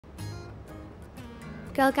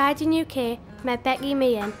Girl Guiding UK met Becky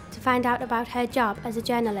Meehan to find out about her job as a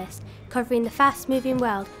journalist covering the fast-moving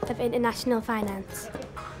world of international finance.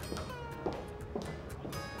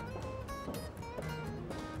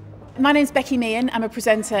 My name's Becky Meehan. I'm a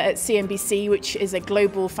presenter at CNBC, which is a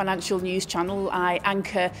global financial news channel. I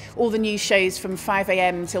anchor all the news shows from 5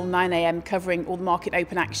 a.m. until 9 a.m, covering all the market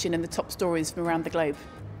open action and the top stories from around the globe.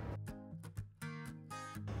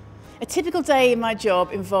 A typical day in my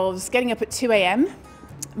job involves getting up at 2 a.m.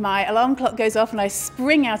 My alarm clock goes off and I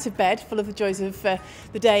spring out of bed, full of the joys of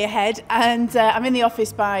the day ahead, and I'm in the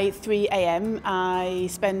office by 3 a.m. I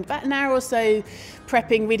spend about an hour or so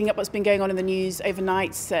prepping, reading up what's been going on in the news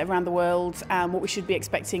overnight around the world and what we should be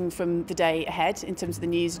expecting from the day ahead in terms of the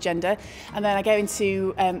news agenda. And then I go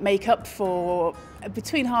into makeup for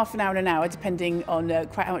between half an hour and an hour, depending on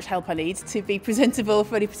quite how much help I need to be presentable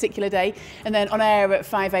for any particular day. And then on air at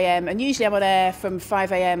 5 a.m. and usually I'm on air from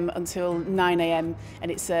 5 a.m. until 9 a.m.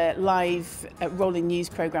 and it's a live rolling news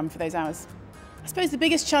programme for those hours. I suppose the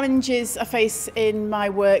biggest challenges I face in my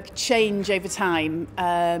work change over time.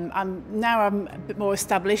 I'm a bit more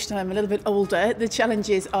established and I'm a little bit older. The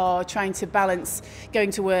challenges are trying to balance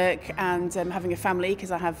going to work and having a family,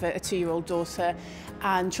 because I have a 2-year-old daughter,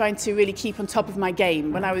 and trying to really keep on top of my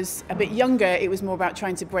game. When I was a bit younger, it was more about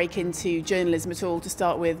trying to break into journalism at all to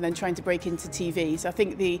start with, and then trying to break into TV. So I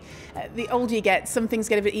think the older you get, some things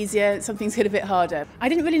get a bit easier, some things get a bit harder. I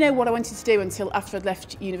didn't really know what I wanted to do until after I'd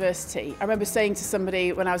left university. I remember saying to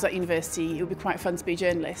somebody when I was at university, it would be quite fun to be a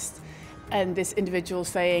journalist. And this individual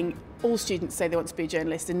saying, all students say they want to be a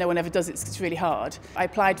journalist and no one ever does it because it's really hard. I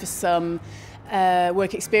applied for some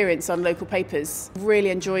work experience on local papers,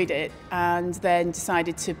 really enjoyed it, and then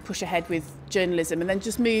decided to push ahead with journalism and then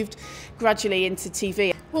just moved gradually into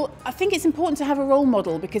TV. Well, I think it's important to have a role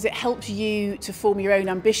model because it helps you to form your own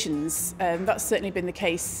ambitions. That's certainly been the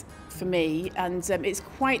case for me, and it's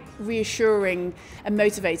quite reassuring and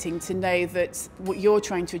motivating to know that what you're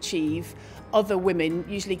trying to achieve, other women,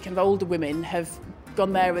 usually kind of older women, have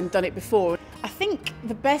gone there and done it before. I think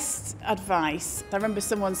the best advice, I remember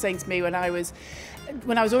someone saying to me when I was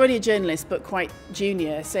already a journalist but quite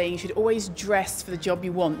junior, saying you should always dress for the job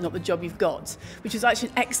you want, not the job you've got, which is actually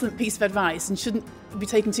an excellent piece of advice and shouldn't be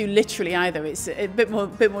taken too literally either. It's a bit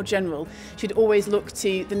more general. You should always look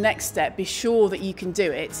to the next step, be sure that you can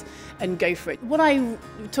do it and go for it. What I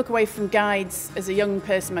took away from Guides as a young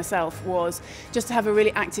person myself was just to have a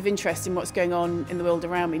really active interest in what's going on in the world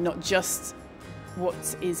around me, not just what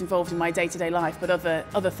is involved in my day-to-day life, but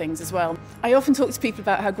other things as well. I often talk to people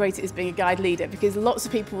about how great it is being a guide leader, because lots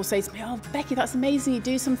of people will say to me, "Oh, Becky, that's amazing, you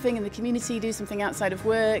do something in the community, you do something outside of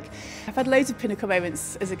work." I've had loads of pinnacle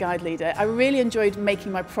moments as a guide leader. I really enjoyed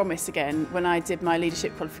making my promise again when I did my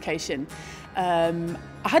leadership qualification.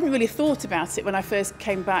 I hadn't really thought about it when I first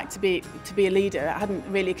came back to be a leader. It hadn't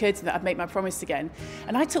really occurred to me that I'd make my promise again.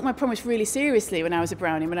 And I took my promise really seriously when I was a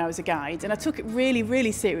Brownie, when I was a guide, and I took it really,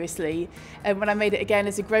 really seriously when I made it again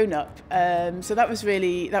as a grown-up. So that was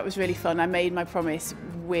really fun. I made my promise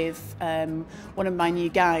with one of my new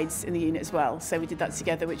guides in the unit as well. So we did that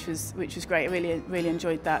together, which was great. I really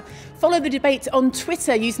enjoyed that. Follow the debate on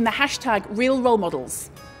Twitter using the hashtag #RealRoleModels.